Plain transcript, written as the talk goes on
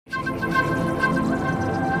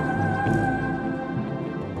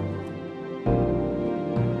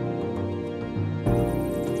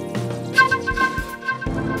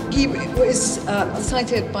He was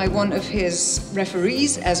cited by one of his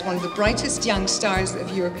referees as one of the brightest young stars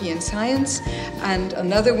of European science, and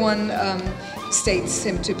another one states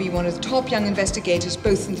him to be one of the top young investigators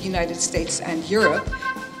both in the United States and Europe.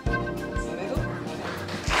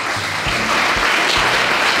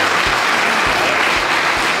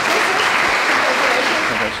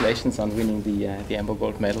 Congratulations on winning the EMBO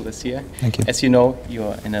Gold Medal this year. Thank you. As you know,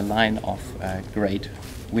 you're in a line of great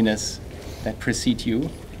winners that precede you.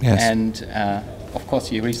 Yes. And of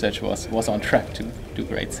course your research was on track to do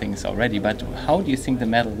great things already, but how do you think the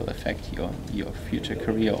medal will affect your future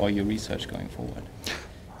career or your research going forward?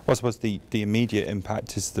 Well, I suppose the immediate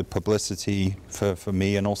impact is the publicity for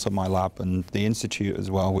me and also my lab and the institute as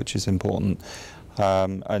well, which is important.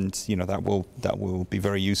 And you know, that will be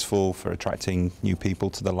very useful for attracting new people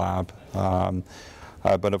to the lab.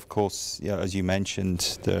 But of course, yeah, as you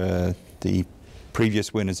mentioned, the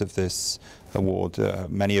previous winners of this award,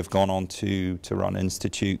 many have gone on to run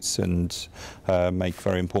institutes and make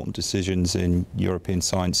very important decisions in European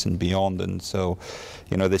science and beyond. And so,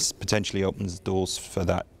 you know, this potentially opens doors for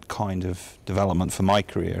that kind of development for my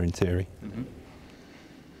career, in theory. Mm-hmm.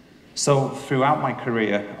 So throughout my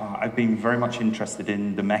career, I've been very much interested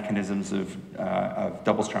in the mechanisms of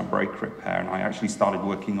double-strand break repair, and I actually started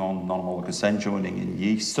working on non-homologous end joining in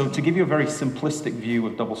yeast. So to give you a very simplistic view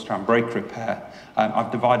of double-strand break repair,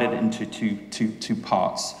 I've divided it into two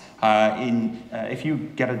parts. If you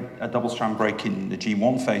get a double-strand break in the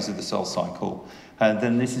G1 phase of the cell cycle,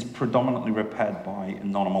 then this is predominantly repaired by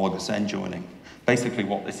non-homologous end joining. Basically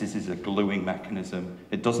what this is a gluing mechanism.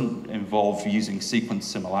 It doesn't involve using sequence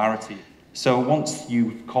similarity. So once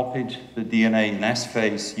you've copied the DNA in S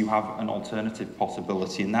phase, you have an alternative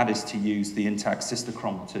possibility, and that is to use the intact sister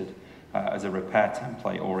chromatid as a repair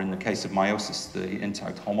template, or in the case of meiosis, the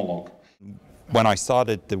intact homologue. When I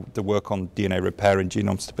started the work on DNA repair and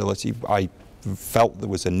genome stability, I felt there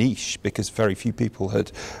was a niche because very few people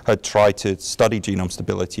had tried to study genome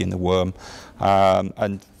stability in the worm,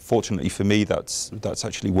 and fortunately for me, that's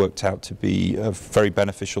actually worked out to be very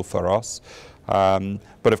beneficial for us.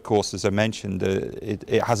 But of course, as I mentioned,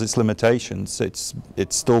 it has its limitations. It's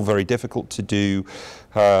still very difficult to do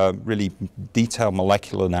really detailed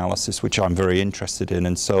molecular analysis, which I'm very interested in.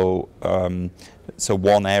 And so, so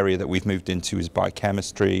one area that we've moved into is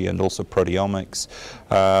biochemistry and also proteomics.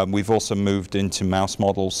 We've also moved into mouse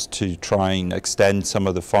models to try and extend some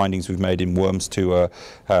of the findings we've made in worms to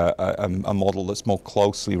a model that's more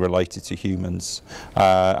closely related to humans.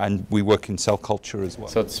 And we work in cell culture as well.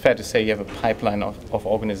 So it's fair to say you have a pipeline of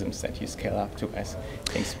organisms that you scale up to as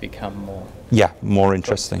things become more... Yeah, more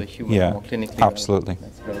interesting. The human, yeah, more clinically absolutely.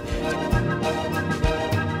 That's great.